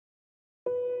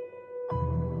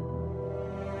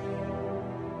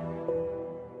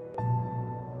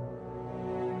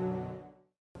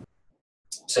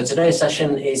So today's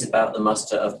session is about the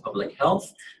Master of Public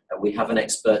Health. We have an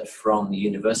expert from the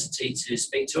university to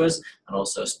speak to us and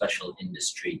also a special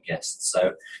industry guest.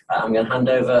 So I'm going to hand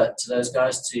over to those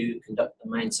guys to conduct the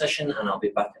main session, and I'll be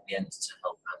back at the end to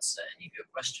help answer any of your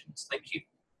questions. Thank you.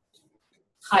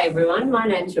 Hi everyone, my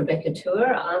name's Rebecca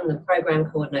Tour. I'm the Program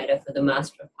Coordinator for the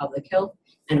Master of Public Health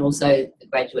and also the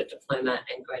Graduate Diploma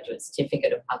and Graduate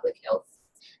Certificate of Public Health.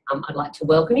 I'd like to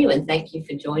welcome you and thank you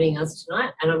for joining us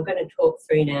tonight, and I'm going to talk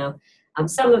through now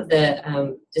some of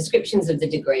the descriptions of the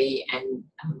degree and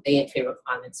the entry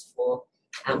requirements for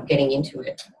getting into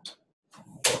it.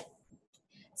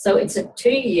 So it's a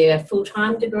 2-year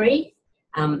full-time degree.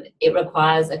 It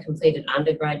requires a completed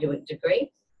undergraduate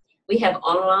degree. We have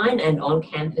online and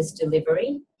on-campus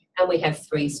delivery, and we have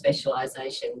 3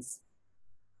 specialisations.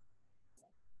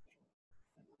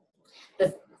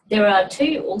 There are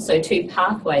also two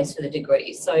pathways for the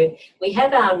degree. So we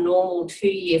have our normal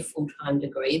 2-year full-time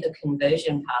degree, the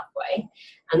conversion pathway,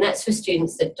 and that's for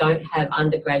students that don't have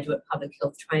undergraduate public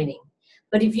health training.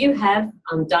 But if you have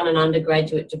done an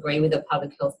undergraduate degree with a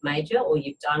public health major, or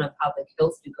you've done a public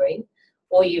health degree,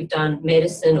 or you've done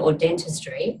medicine or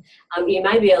dentistry, you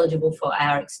may be eligible for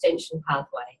our extension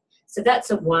pathway. So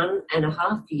that's a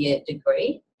 1.5-year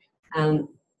degree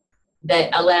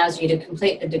that allows you to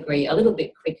complete the degree a little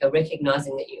bit quicker,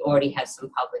 recognising that you already have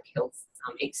some public health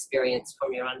experience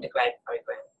from your undergrad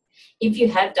program. If you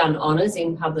have done honours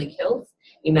in public health,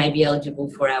 you may be eligible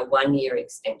for our 1-year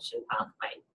extension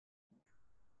pathway.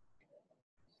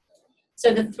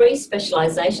 So the 3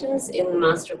 specialisations in the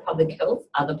Master of Public Health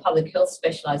are the Public Health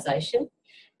specialisation,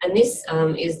 and this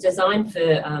is designed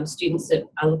for students that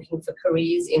are looking for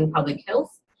careers in public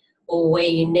health, or where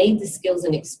you need the skills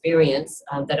and experience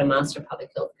that a Master of Public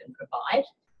Health can provide.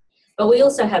 But we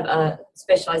also have a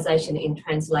specialisation in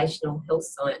translational health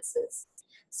sciences.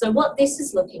 So what this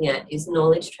is looking at is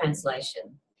knowledge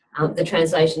translation, the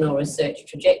translational research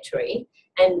trajectory,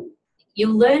 and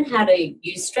you'll learn how to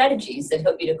use strategies that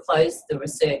help you to close the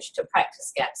research to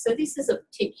practice gaps. So this is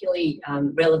particularly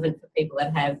relevant for people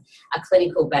that have a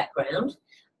clinical background,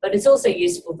 but it's also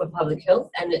useful for public health,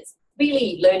 and it's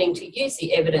really learning to use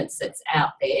the evidence that's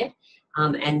out there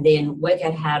and then work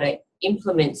out how to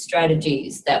implement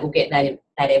strategies that will get that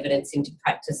evidence into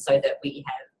practice so that we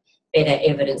have better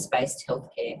evidence-based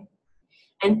healthcare.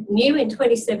 And new in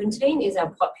 2017 is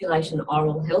our population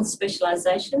oral health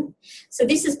specialisation. So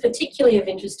this is particularly of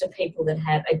interest to people that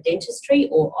have a dentistry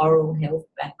or oral health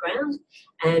background,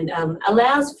 and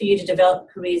allows for you to develop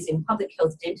careers in public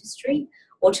health dentistry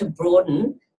or to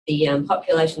broaden the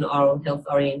population oral health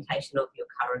orientation of your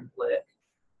current work.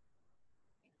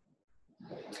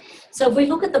 So if we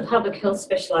look at the public health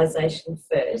specialisation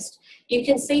first, you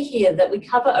can see here that we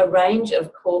cover a range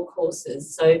of core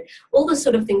courses. So all the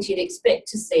sort of things you'd expect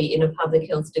to see in a public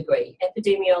health degree: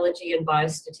 epidemiology and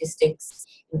biostatistics,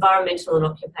 environmental and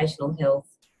occupational health,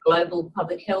 global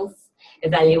public health,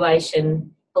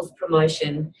 evaluation, health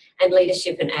promotion, and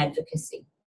leadership and advocacy.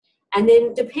 And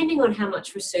then depending on how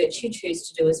much research you choose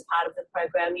to do as part of the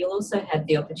program, you'll also have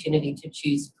the opportunity to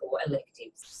choose 4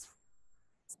 electives.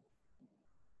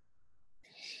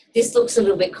 This looks a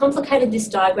little bit complicated, this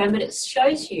diagram, but it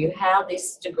shows you how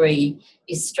this degree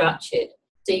is structured.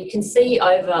 So you can see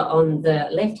over on the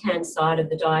left-hand side of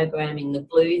the diagram in the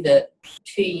blue, the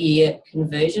 2-year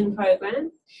conversion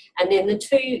program, and then the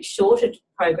 2 shorter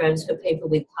programs for people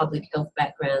with public health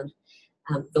background.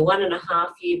 The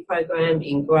 1.5-year program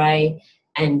in grey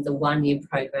and the 1-year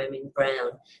program in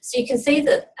brown. So you can see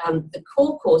that the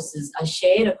core courses are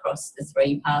shared across the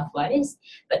 3 pathways,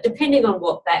 but depending on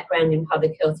what background in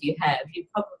public health you have, you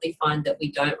probably find that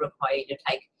we don't require you to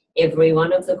take every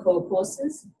one of the core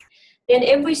courses. Then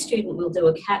every student will do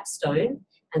a capstone,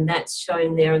 and that's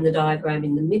shown there in the diagram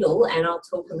in the middle, and I'll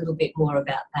talk a little bit more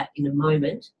about that in a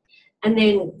moment. And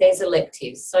then there's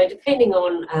electives. So depending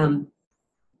on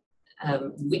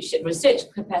which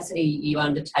research capacity you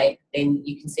undertake, then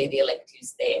you can see the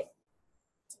electives there.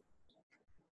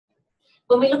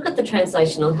 When we look at the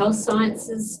translational health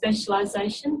sciences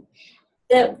specialisation,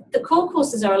 the core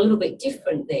courses are a little bit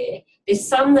different there. There's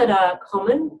some that are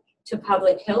common to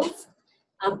public health,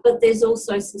 but there's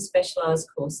also some specialised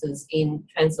courses in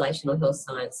translational health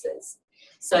sciences.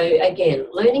 So again,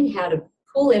 learning how to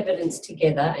pull evidence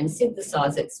together and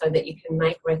synthesise it so that you can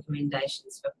make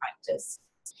recommendations for practice.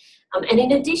 And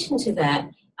in addition to that,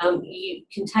 you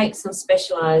can take some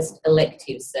specialised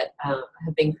electives that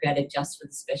have been created just for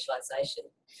the specialisation.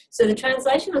 So the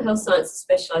translational health sciences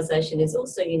specialisation is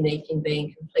also unique in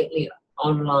being completely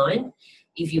online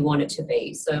if you want it to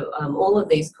be. So all of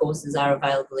these courses are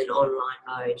available in online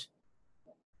mode.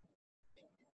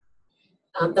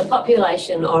 The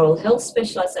population oral health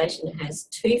specialisation has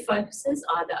two focuses,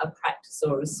 either a practice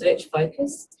or research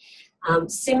focus.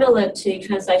 Similar to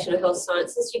translational health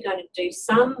sciences, you're going to do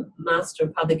some Master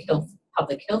of Public Health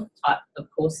type of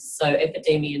courses, so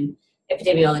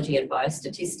epidemiology and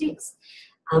biostatistics,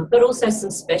 but also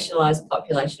some specialised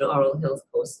population oral health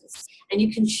courses. And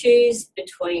you can choose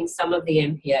between some of the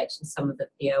MPH and some of the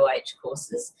POH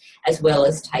courses, as well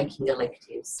as taking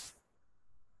electives.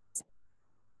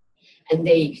 And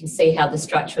there you can see how the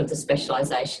structure of the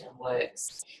specialisation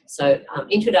works. So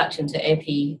introduction to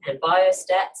epi and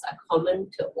biostats are common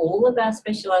to all of our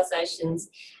specialisations,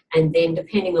 and then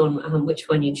depending on which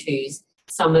one you choose,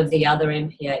 some of the other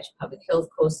MPH public health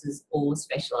courses or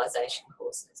specialisation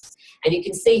courses. And you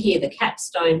can see here the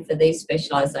capstone for these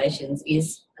specialisations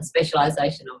is a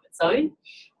specialisation of its own.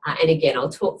 And again, I'll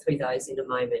talk through those in a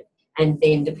moment. And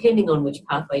then depending on which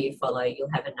pathway you follow,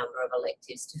 you'll have a number of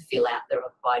electives to fill out the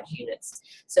required units.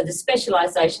 So the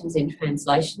specialisations in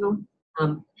translational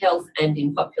health and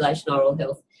in population oral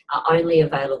health are only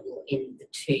available in the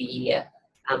 2-year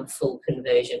full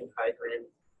conversion program.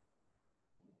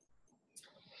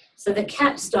 So the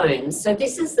capstones, so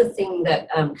this is the thing that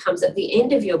comes at the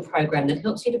end of your program that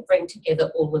helps you to bring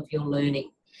together all of your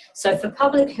learning. So for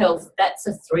public health, that's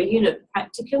a 3-unit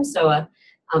practicum, so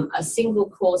a single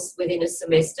course within a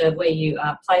semester where you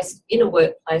are placed in a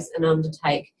workplace and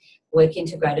undertake work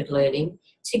integrated learning,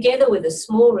 together with a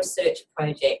small research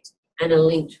project and a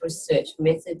linked research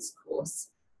methods course.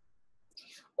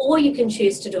 Or you can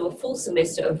choose to do a full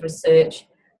semester of research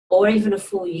or even a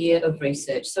full year of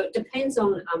research. So it depends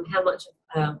on how much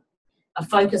a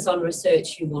focus on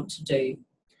research you want to do.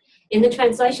 In the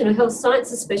translation of health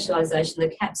sciences specialisation,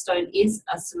 the capstone is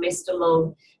a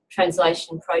semester-long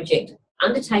translation project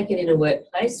undertaken in a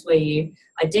workplace where you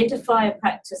identify a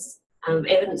practice,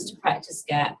 evidence to practice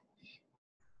gap,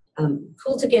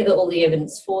 pull together all the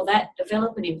evidence for that,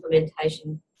 develop an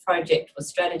implementation project or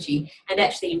strategy, and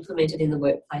actually implement it in the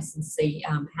workplace and see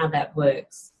how that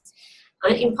works.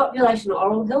 In population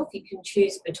oral health, you can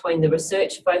choose between the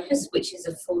research focus, which is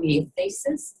a full year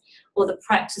thesis, or the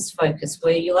practice focus,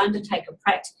 where you'll undertake a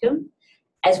practicum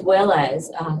as well as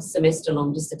a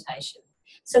semester-long dissertation.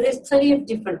 So there's plenty of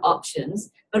different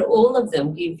options, but all of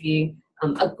them give you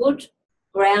a good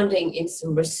grounding in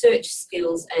some research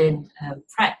skills and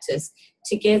practice,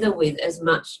 together with as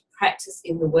much practice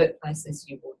in the workplace as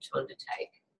you want to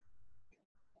undertake.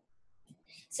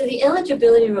 So the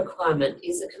eligibility requirement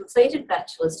is a completed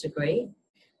bachelor's degree,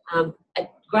 a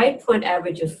grade point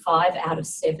average of 5 out of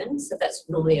 7, so that's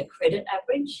normally a credit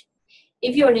average.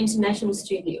 If you're an international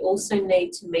student, you also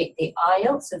need to meet the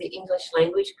IELTS, so the English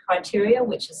language criteria,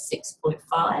 which is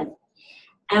 6.5.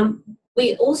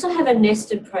 We also have a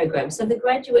nested program, so the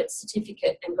graduate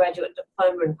certificate and graduate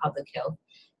diploma in public health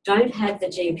don't have the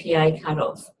GPA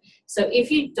cutoff. So if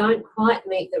you don't quite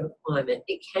meet the requirement,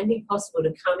 it can be possible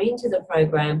to come into the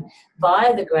program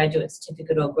via the graduate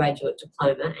certificate or graduate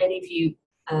diploma, and if you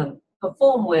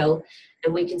perform well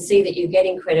and we can see that you're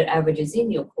getting credit averages in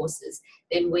your courses,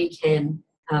 then we can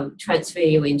transfer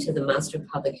you into the Master of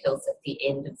Public Health at the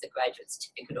end of the graduate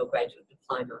certificate or graduate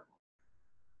diploma.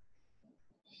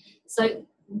 So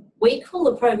we call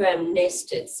the program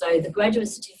nested, so the graduate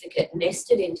certificate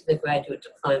nested into the graduate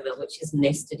diploma, which is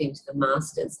nested into the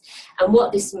Masters. And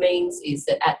what this means is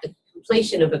that at the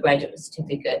completion of a graduate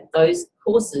certificate, those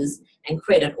courses and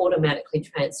credit automatically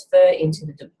transfer into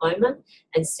the diploma,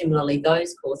 and similarly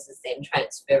those courses then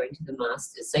transfer into the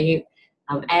Masters. So you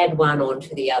add one on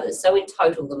to the others. So in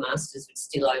total the Masters would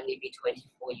still only be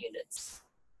 24 units.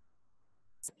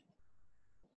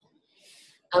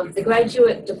 The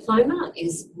graduate diploma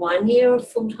is 1 year of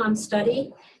full-time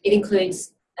study. It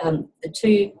includes the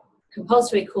 2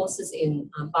 compulsory courses in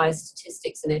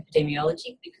biostatistics and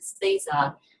epidemiology, because these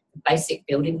are the basic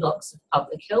building blocks of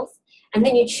public health. And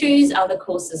then you choose other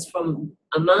courses from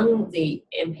among the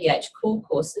MPH core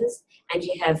courses, and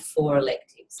you have 4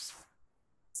 electives.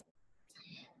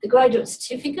 The graduate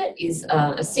certificate is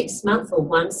a 6-month or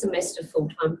 1 semester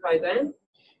full-time program,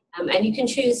 and you can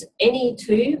choose any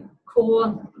 2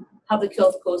 core public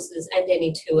health courses and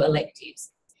any 2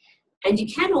 electives. And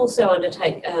you can also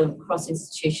undertake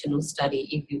cross-institutional study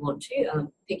if you want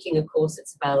to, picking a course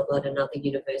that's available at another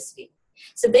university.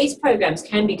 So these programs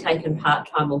can be taken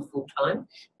part-time or full-time,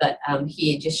 but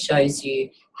here just shows you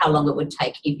how long it would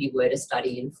take if you were to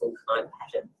study in full-time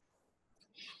pattern.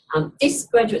 This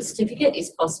graduate certificate is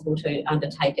possible to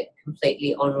undertake it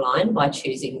completely online by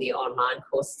choosing the online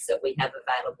courses that we have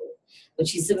available,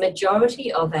 which is the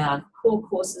majority of our core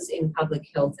courses in public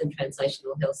health and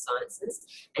translational health sciences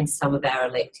and some of our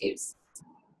electives.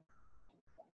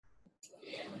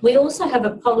 We also have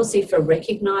a policy for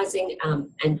recognising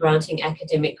and granting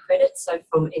academic credit, so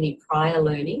from any prior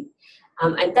learning.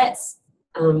 And that's,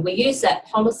 we use that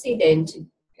policy then to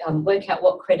work out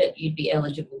what credit you'd be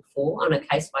eligible for on a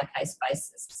case-by-case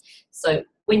basis. So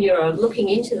when you're looking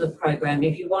into the program,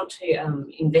 if you want to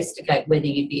investigate whether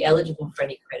you'd be eligible for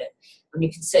any credit, you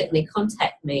can certainly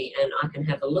contact me and I can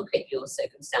have a look at your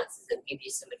circumstances and give you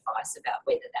some advice about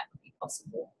whether that would be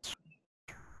possible.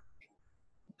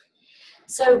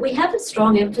 So we have a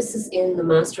strong emphasis in the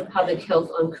Master of Public Health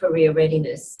on career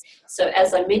readiness. So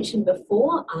as I mentioned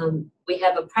before, we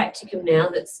have a practicum now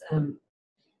that's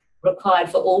required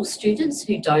for all students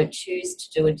who don't choose to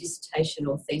do a dissertation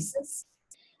or thesis.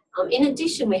 In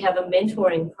addition, we have a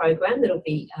mentoring program that will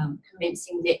be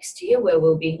commencing next year, where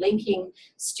we'll be linking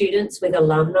students with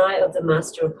alumni of the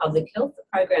Master of Public Health. The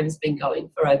program has been going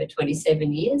for over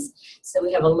 27 years. So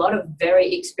we have a lot of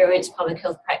very experienced public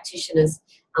health practitioners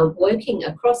working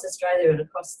across Australia and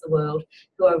across the world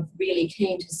who are really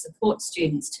keen to support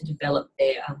students to develop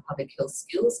their public health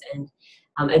skills and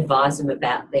advise them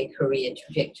about their career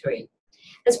trajectory.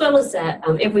 As well as that,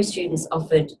 every student's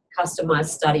offered customised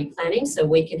study planning, so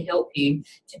we can help you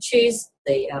to choose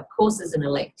the courses and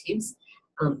electives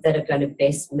that are going to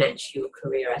best match your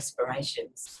career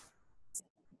aspirations.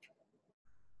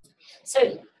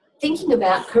 So thinking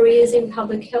about careers in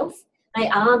public health, they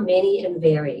are many and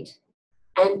varied,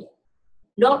 and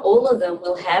not all of them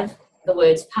will have the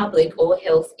words public or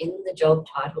health in the job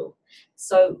title.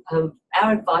 So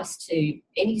our advice to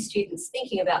any students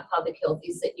thinking about public health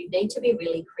is that you need to be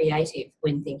really creative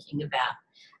when thinking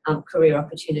about career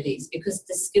opportunities, because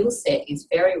the skill set is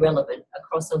very relevant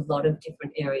across a lot of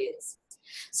different areas.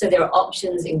 So there are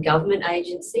options in government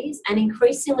agencies, and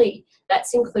increasingly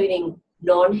that's including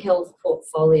non-health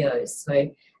portfolios. So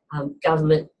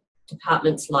government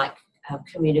departments like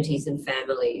communities and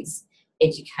families,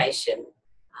 education,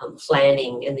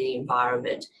 planning and the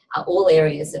environment are all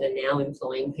areas that are now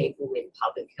employing people with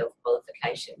public health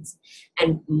qualifications.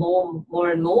 And more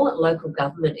and more, local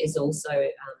government is also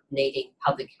needing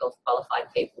public health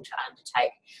qualified people to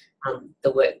undertake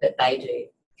the work that they do.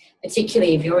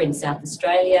 Particularly if you're in South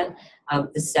Australia,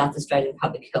 the South Australian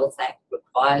Public Health Act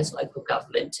requires local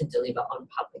government to deliver on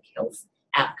public health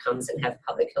outcomes and have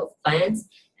public health plans.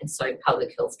 And so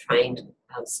public health trained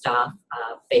staff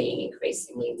are being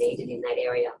increasingly needed in that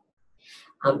area.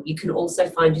 You can also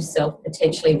find yourself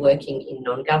potentially working in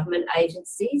non-government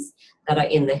agencies that are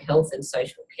in the health and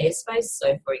social care space.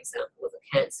 So for example, the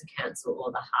Cancer Council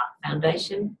or the Heart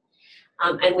Foundation.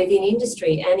 And within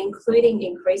industry, and including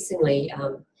increasingly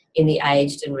in the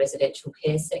aged and residential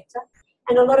care sector.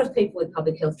 And a lot of people with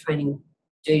public health training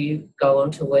do go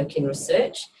on to work in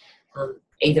research,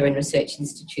 either in research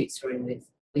institutes or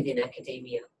within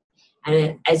academia.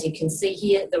 And as you can see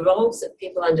here, the roles that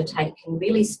people undertake can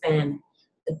really span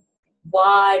the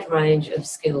wide range of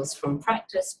skills, from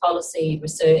practice, policy,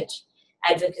 research,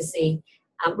 advocacy,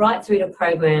 right through to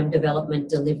program development,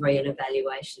 delivery and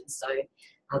evaluation. So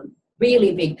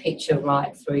really big picture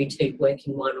right through to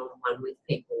working one-on-one with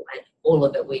people, and all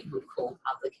of it we would call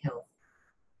public health.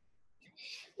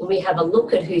 When we have a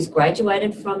look at who's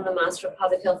graduated from the Master of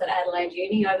Public Health at Adelaide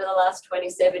Uni over the last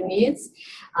 27 years,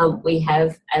 we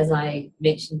have, as I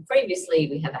mentioned previously,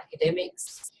 we have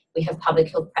academics, we have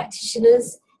public health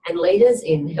practitioners and leaders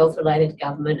in health-related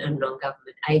government and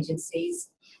non-government agencies.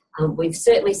 We've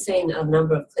certainly seen a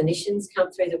number of clinicians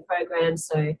come through the program,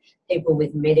 so people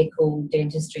with medical,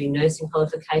 dentistry, nursing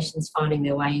qualifications finding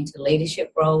their way into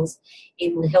leadership roles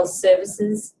in health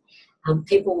services.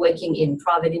 People working in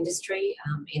private industry,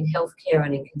 in healthcare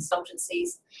and in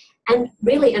consultancies, and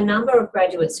really a number of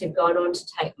graduates who've gone on to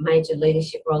take major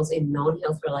leadership roles in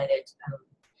non-health related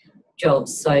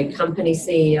jobs, so company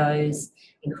CEOs,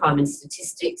 in crime and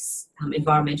statistics,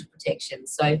 environmental protection.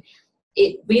 So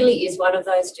it really is one of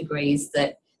those degrees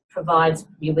that provides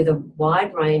you with a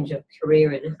wide range of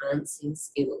career enhancing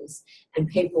skills, and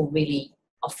people really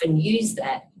often use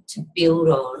that to build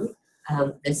on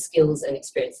the skills and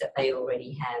experience that they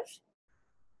already have.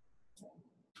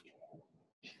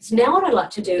 So now what I'd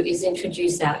like to do is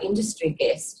introduce our industry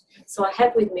guest. So I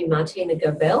have with me Martina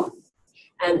Gobel,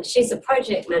 and she's a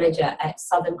project manager at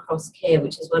Southern Cross Care,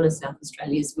 which is one of South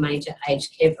Australia's major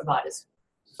aged care providers.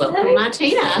 Welcome, hello.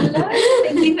 Martina. Hello,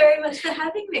 thank you very much for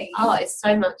having me. Oh, it's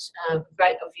so much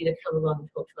great of you to come along and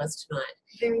talk to us tonight.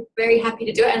 Very, very happy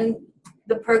to do it. And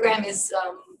the program is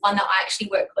one that I actually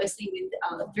work closely with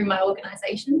through my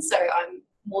organisation, so I'm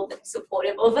more than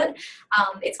supportive of it.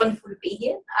 It's wonderful to be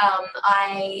here.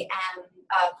 I am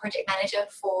a project manager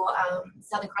for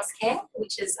Southern Cross Care,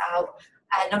 which is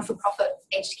a non-for-profit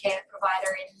aged care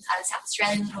provider in South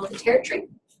Australia and the Northern Territory.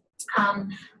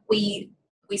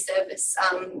 We service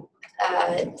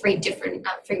three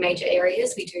major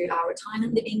areas. We do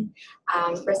retirement living,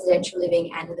 residential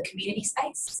living, and the community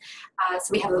space.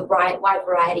 So we have a wide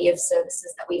variety of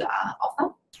services that we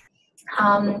offer.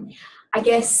 I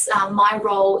guess my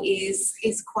role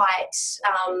is quite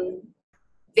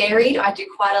varied. I do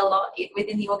quite a lot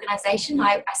within the organisation.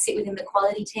 I sit within the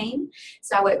quality team,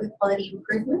 so I work with quality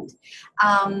improvement.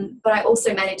 But I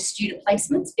also manage student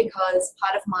placements, because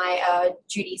part of my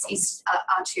duties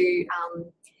are to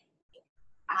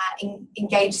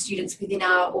engage students within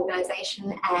our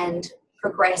organisation and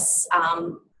progress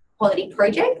quality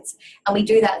projects. And we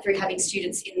do that through having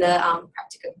students in the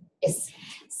practicum. Yes.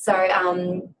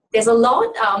 So there's a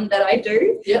lot that I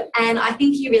do. Yep. And I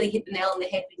think you really hit the nail on the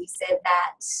head when you said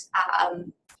that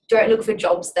don't look for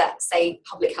jobs that say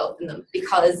public health in them,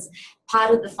 because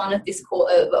part of the fun of this course,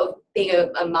 of being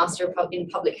a Master in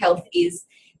Public Health, is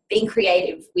being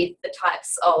creative with the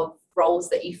types of roles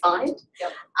that you find.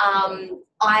 Yep.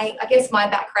 I guess my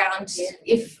background,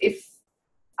 if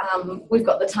we've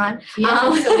got the time.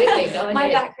 Absolutely. Go ahead. My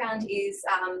background is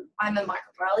I'm a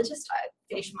microbiologist. I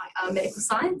finished my medical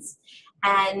science,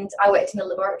 and I worked in a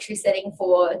laboratory setting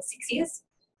for 6 years.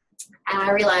 And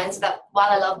I realised that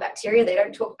while I love bacteria, they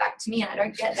don't talk back to me, and I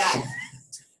don't get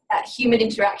that human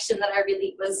interaction that I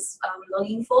really was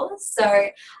longing for. So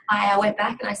I went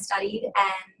back and I studied,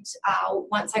 and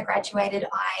once I graduated,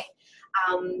 I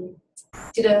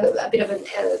did a bit of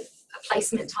a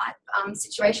placement type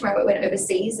situation where I went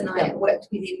overseas, and I worked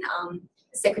within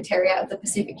the Secretariat of the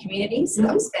Pacific Communities. So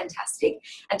that was fantastic.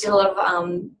 I did a lot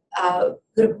of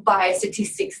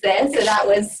biostatistics there, so that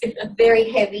was very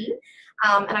heavy.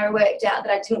 And I worked out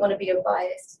that I didn't want to be a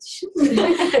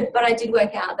biostatistician, but I did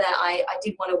work out that I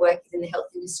did want to work within the health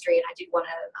industry, and I did want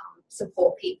to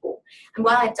support people. And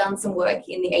while I'd done some work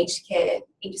in the aged care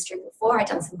industry before, I'd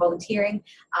done some volunteering,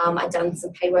 I'd done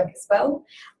some paid work as well.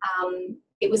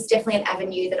 It was definitely an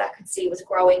avenue that I could see was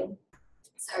growing.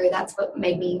 So that's what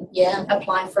made me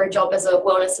apply for a job as a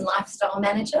wellness and lifestyle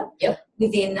manager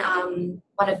within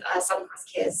one of Southern Cross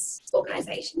Care's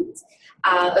organisations,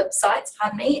 sites,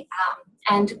 pardon me.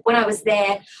 And when I was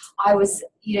there, I was,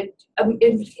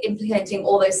 implementing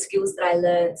all those skills that I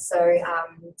learned. So,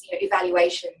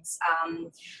 evaluations,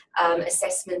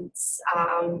 assessments,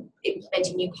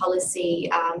 implementing new policy,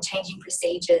 changing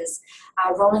procedures,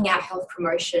 rolling out health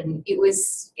promotion. It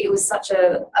was such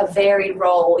a varied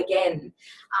role again.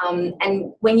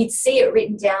 And when you'd see it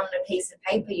written down on a piece of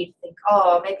paper, you'd think,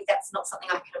 oh, maybe that's not something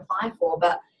I can apply for.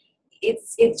 But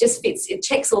it just fits. It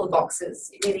checks all the boxes.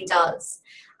 It really does.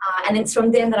 And it's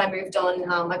from then that I moved on.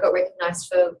 I got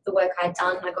recognised for the work I'd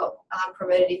done. I got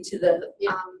promoted into the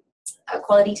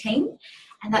quality team,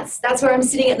 and that's where I'm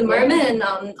sitting at the moment. And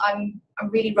I'm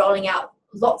really rolling out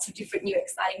lots of different new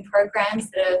exciting programs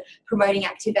that are promoting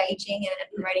active ageing and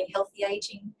promoting healthy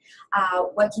ageing.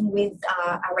 Working with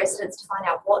our residents to find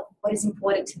out what is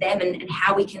important to them, and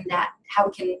how we can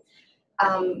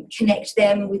connect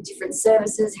them with different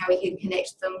services, how we can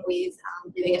connect them with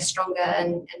living a stronger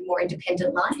and more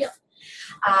independent life.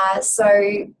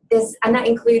 And that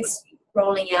includes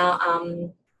rolling out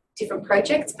different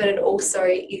projects, but it also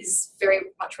is very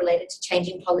much related to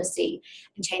changing policy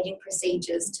and changing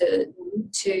procedures to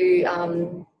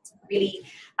really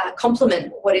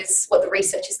complement what the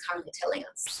research is currently telling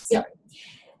us. So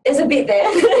there's a bit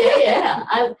there.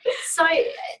 So,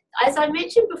 as I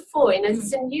mentioned before,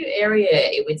 it's a new area,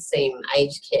 it would seem,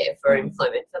 aged care for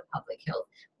employment for public health.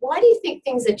 Why do you think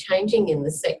things are changing in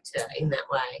the sector in that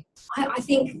way? I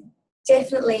think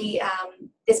definitely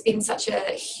there's been such a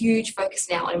huge focus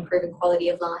now on improving quality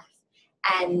of life,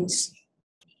 and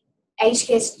aged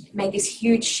care's made this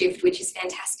huge shift, which is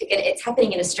fantastic, and it's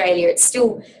happening in Australia. It's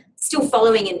still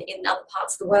following in other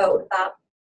parts of the world, but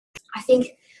I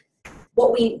think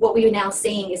what we are now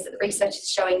seeing is that the research is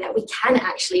showing that we can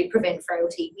actually prevent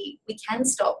frailty. We can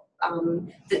stop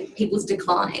people's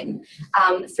decline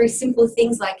through simple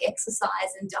things like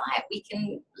exercise and diet. We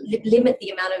can limit the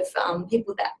amount of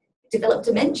people that develop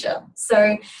dementia.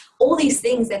 So all these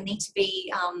things then need to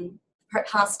be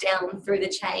passed down through the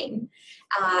chain,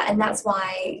 and that's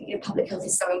why public health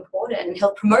is so important, and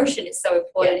health promotion is so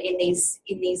important in these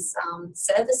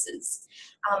services.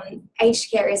 Aged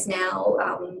care is now,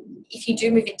 if you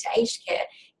do move into aged care,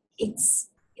 it's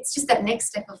just that next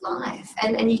step of life,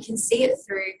 and you can see it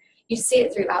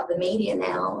throughout the media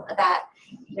now that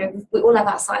we all of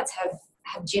our sites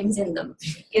have gyms in them,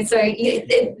 and so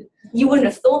you wouldn't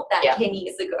have thought that Yeah. 10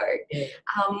 years ago. Yeah.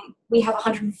 We have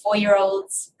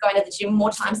 104-year-olds going to the gym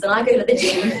more times than I go to the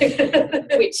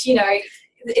gym, which, you know,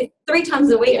 3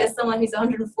 times a week there's someone who's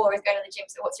 104 is going to the gym,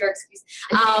 so what's your excuse?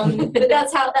 But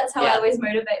that's how I always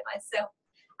motivate myself.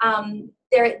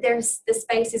 The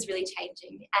space is really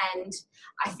changing, and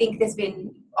I think there's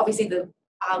been, obviously, the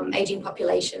aging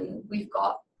population. We've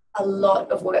got a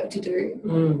lot of work to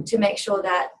do to make sure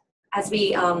that as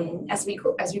we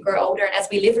grow older and as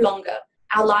we live longer,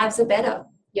 our lives are better.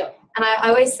 Yep. And I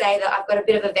always say that I've got a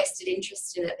bit of a vested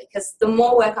interest in it, because the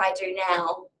more work I do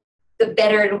now, the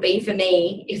better it'll be for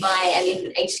me if I am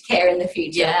in aged care in the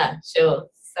future. Yeah, sure.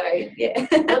 So, yeah.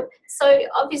 So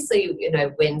obviously, you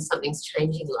know, when something's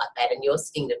changing like that and you're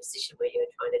sitting in a position where you're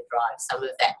trying to drive some of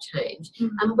that change,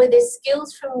 were there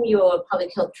skills from your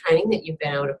public health training that you've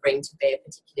been able to bring to bear,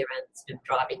 particularly around sort of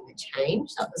driving the change,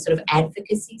 like the sort of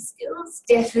advocacy skills?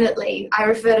 Definitely. I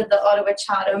refer to the Ottawa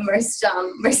Charter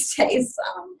most days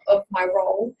of my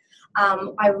role.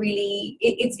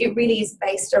 It really is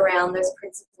based around those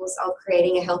principles of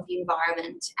creating a healthy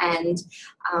environment and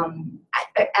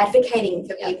advocating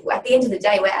for people. At the end of the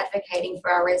day, we're advocating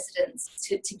for our residents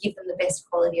to give them the best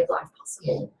quality of life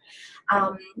possible.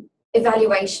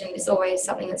 Evaluation is always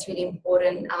something that's really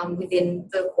important within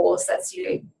the course. That's, you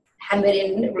know, hammered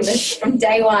in from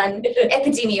day one.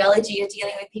 Epidemiology, you're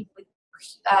dealing with people with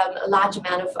a large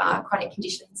amount of chronic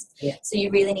conditions. Yeah. So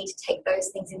you really need to take those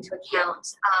things into account.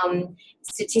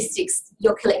 Statistics,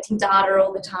 you're collecting data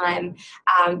all the time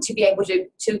to be able to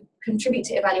contribute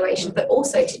to evaluation, but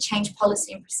also to change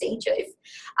policy and procedure. If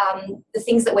the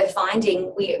things that we're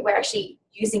finding, we're actually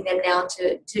using them now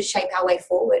to shape our way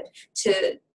forward,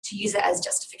 to use it as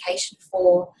justification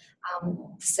for the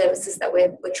services that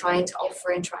we're trying to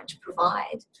offer and trying to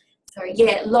provide. So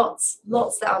yeah, lots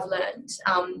that I've learned,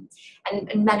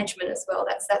 and management as well.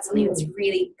 That's something that's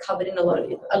really covered in a lot of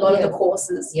the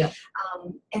courses. Yeah.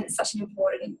 And it's such an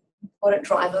important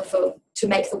driver to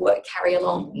make the work carry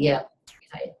along. Yeah.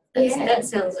 Okay. That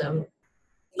sounds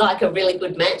like a really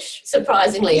good match,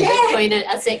 surprisingly, between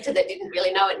a sector that didn't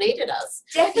really know it needed us.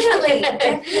 Definitely.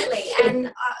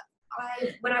 And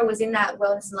when I was in that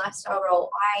wellness and lifestyle role,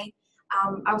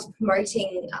 I was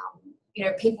promoting. You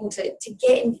know, people to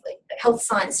get in, health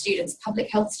science students,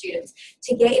 public health students,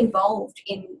 to get involved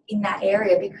in that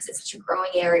area, because it's such a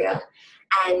growing area,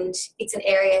 and it's an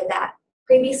area that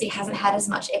previously hasn't had as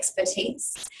much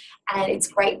expertise. And it's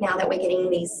great now that we're getting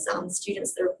these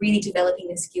students that are really developing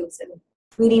their skills and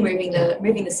really moving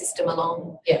the system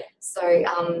along. Yeah. So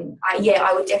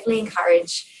I would definitely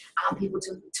encourage people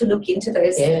to look into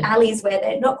those alleys where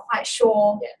they're not quite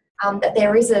sure that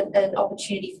there is an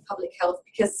opportunity for public health,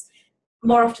 because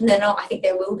more often than not, I think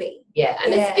there will be. Yeah,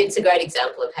 and it's a great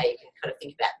example of how you can kind of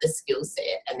think about the skill set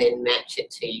and then match it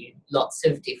to lots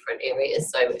of different areas.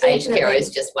 So aged care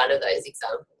is just one of those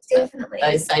examples. Definitely.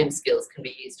 Those same skills can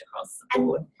be used across the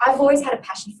board. And I've always had a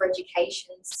passion for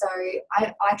education, so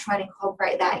I try and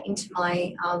incorporate that into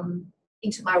my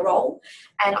role,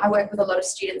 and I work with a lot of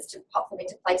students to pop them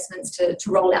into placements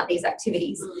to roll out these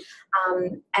activities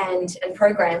and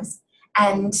programs.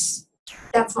 And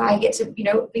that's why I get to, you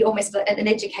know, be almost an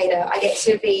educator. I get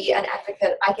to be an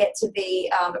advocate. I get to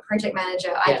be a project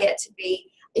manager. I get to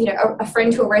be, you know, a friend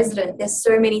to a resident. There's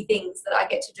so many things that I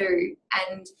get to do,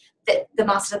 and that the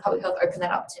Masters of Public Health open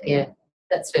that up to me. Yeah,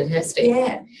 that's fantastic.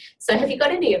 Yeah. So have you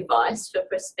got any advice for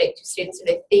prospective students if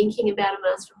they're thinking about a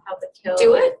Master of Public Health?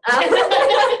 Do it.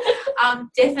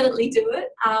 Definitely do it.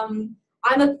 I'm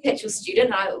a perpetual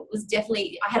student. I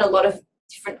had a lot of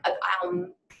different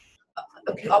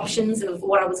options of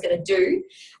what I was going to do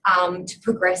to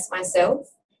progress myself,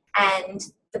 and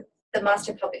the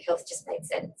Master of Public Health just made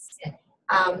sense.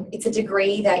 It's a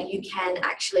degree that you can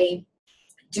actually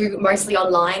do mostly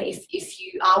online if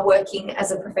you are working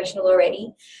as a professional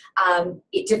already.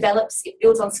 It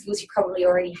builds on skills you probably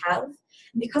already have.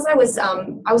 Because I was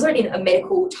already in a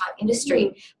medical type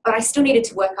industry, but I still needed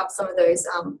to work up some of those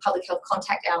public health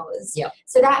contact hours. Yep.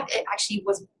 So that actually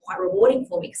was quite rewarding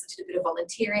for me, because I did a bit of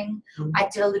volunteering. I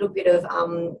did a little bit of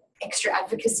extra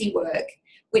advocacy work,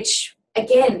 which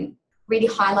again really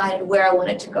highlighted where I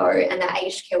wanted to go, and that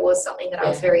aged care was something that I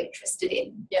was very interested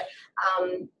in. Yeah.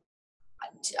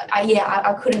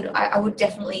 I would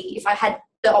definitely, if I had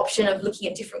the option of looking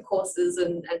at different courses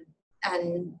and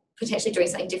potentially doing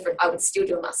something different, I would still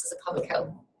do a Masters of Public Health.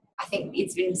 I think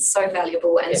it's been so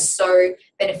valuable and so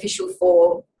beneficial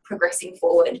for progressing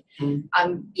forward.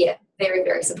 I'm very,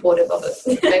 very supportive of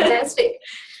it. Fantastic.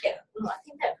 Yeah. Well, I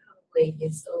think that probably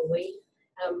is all we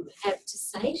have to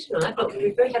say tonight. But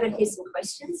we're very happy to hear some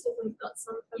questions if we've got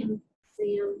some from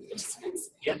the participants.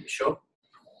 Yeah, sure.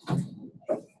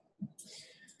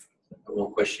 Got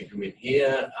one question coming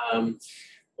here.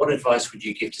 What advice would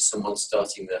you give to someone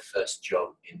starting their first job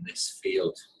in this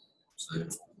field? So,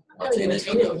 Martina.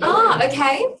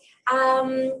 Okay.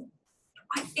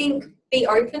 I think be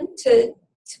open to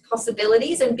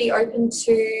possibilities and be open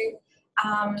to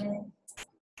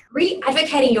really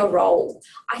advocating your role.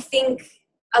 I think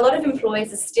a lot of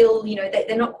employers are still,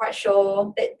 they're not quite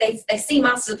sure. They see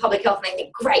Masters of Public Health and they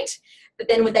think, great, but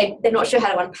then they're not sure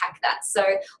how to unpack that. So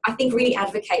I think really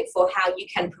advocate for how you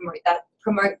can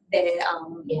promote their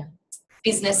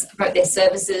business, promote their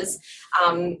services,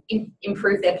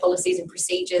 improve their policies and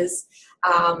procedures,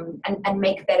 and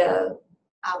make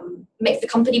the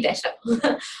company better.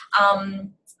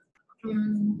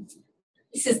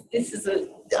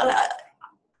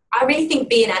 I really think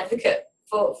be an advocate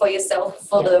for yourself,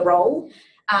 for the role,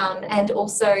 and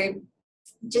also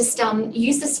just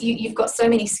use this. You've got so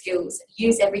many skills.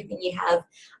 Use everything you have.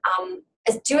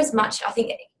 Do as much. I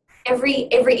think every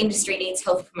industry needs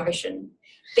health promotion.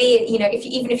 Be it,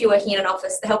 even if you're working in an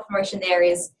office, the health promotion there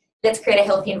is let's create a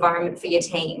healthy environment for your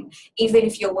team. Even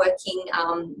if you're working,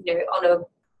 on a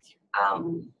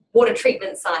water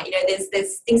treatment site,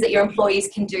 there's things that your employees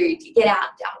can do to get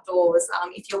outdoors.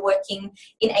 If you're working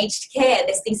in aged care,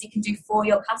 there's things you can do for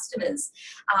your customers.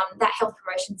 That health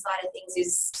promotion side of things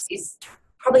is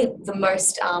probably the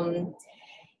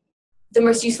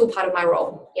most useful part of my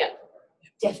role. Yeah,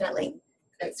 definitely.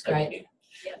 That's great.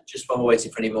 Yeah. Just while we're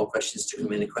waiting for any more questions to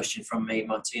come in, a question from me,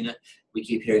 Martina. We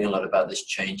keep hearing a lot about this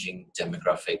changing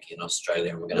demographic in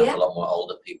Australia, and we're going to have a lot more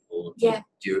older people. Do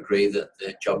you agree that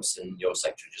the jobs in your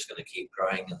sector are just going to keep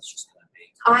growing and it's just going to be?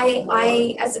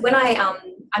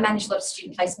 I manage a lot of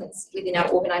student placements within our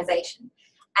organisation,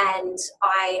 and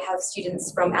I have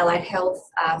students from allied health,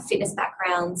 fitness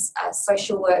backgrounds,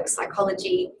 social work,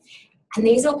 psychology, and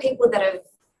these are people that have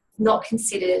not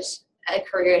considered a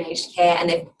career in aged care, and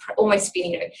they've almost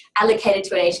been allocated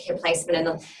to an aged care placement,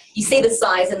 and you see the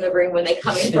size in the room when they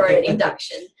come in for an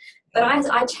induction. But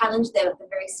I challenge them at the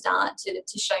very start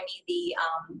to show me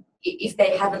if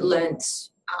they haven't learnt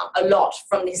a lot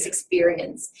from this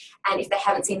experience, and if they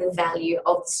haven't seen the value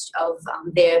of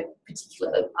their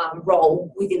particular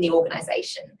role within the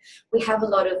organisation. We have a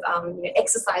lot of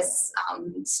exercise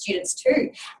students too,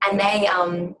 and they are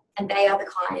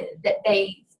the kind that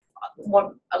they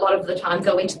want a lot of the time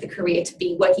go into the career to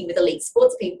be working with elite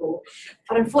sports people.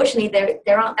 But unfortunately,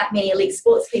 there aren't that many elite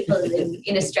sports people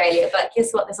in Australia. But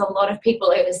guess what? There's a lot of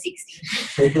people over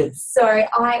 60. So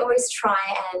I always try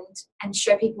and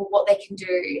show people what they can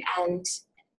do, and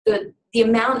the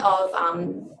amount of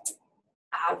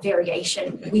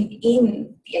variation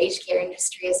within the aged care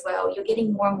industry as well. You're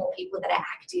getting more and more people that are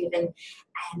active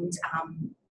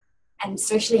and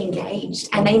socially engaged,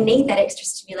 and they need that extra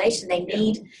stimulation. They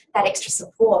need that extra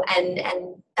support, and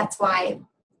that's why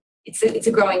it's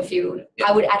a growing field.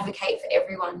 I would advocate for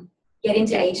everyone, get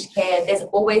into aged care. There's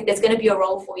going to be a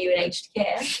role for you in aged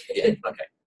care. Okay.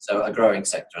 So a growing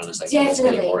sector, and a sector that's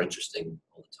getting more interesting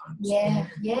all the time. So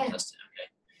fantastic. Okay.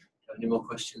 Have any more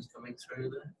questions coming through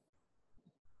there?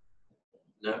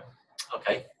 No?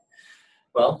 Okay.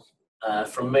 Well,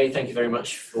 from me, thank you very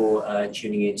much for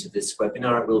tuning into this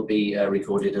webinar. It will be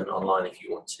recorded and online if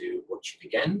you want to watch it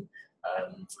again.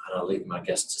 And I'll leave my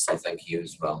guests to say thank you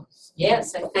as well. Yeah,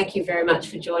 so thank you very much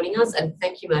for joining us, and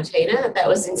thank you, Martina. That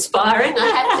was inspiring, I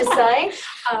have to say.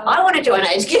 I want to join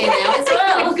aged care now as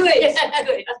well. Good.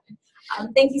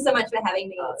 Thank you so much for having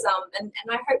me. And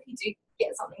I hope you do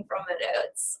get something from it.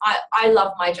 I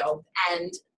love my job,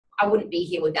 and I wouldn't be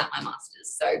here without my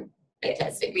masters. So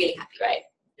fantastic, really happy. Great.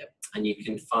 And you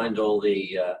can find all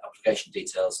the application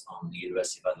details on the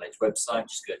University of Adelaide's website.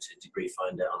 Just go to Degree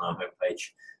Finder on our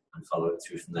homepage and follow it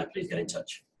through from there. Please get in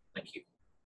touch. Thank you.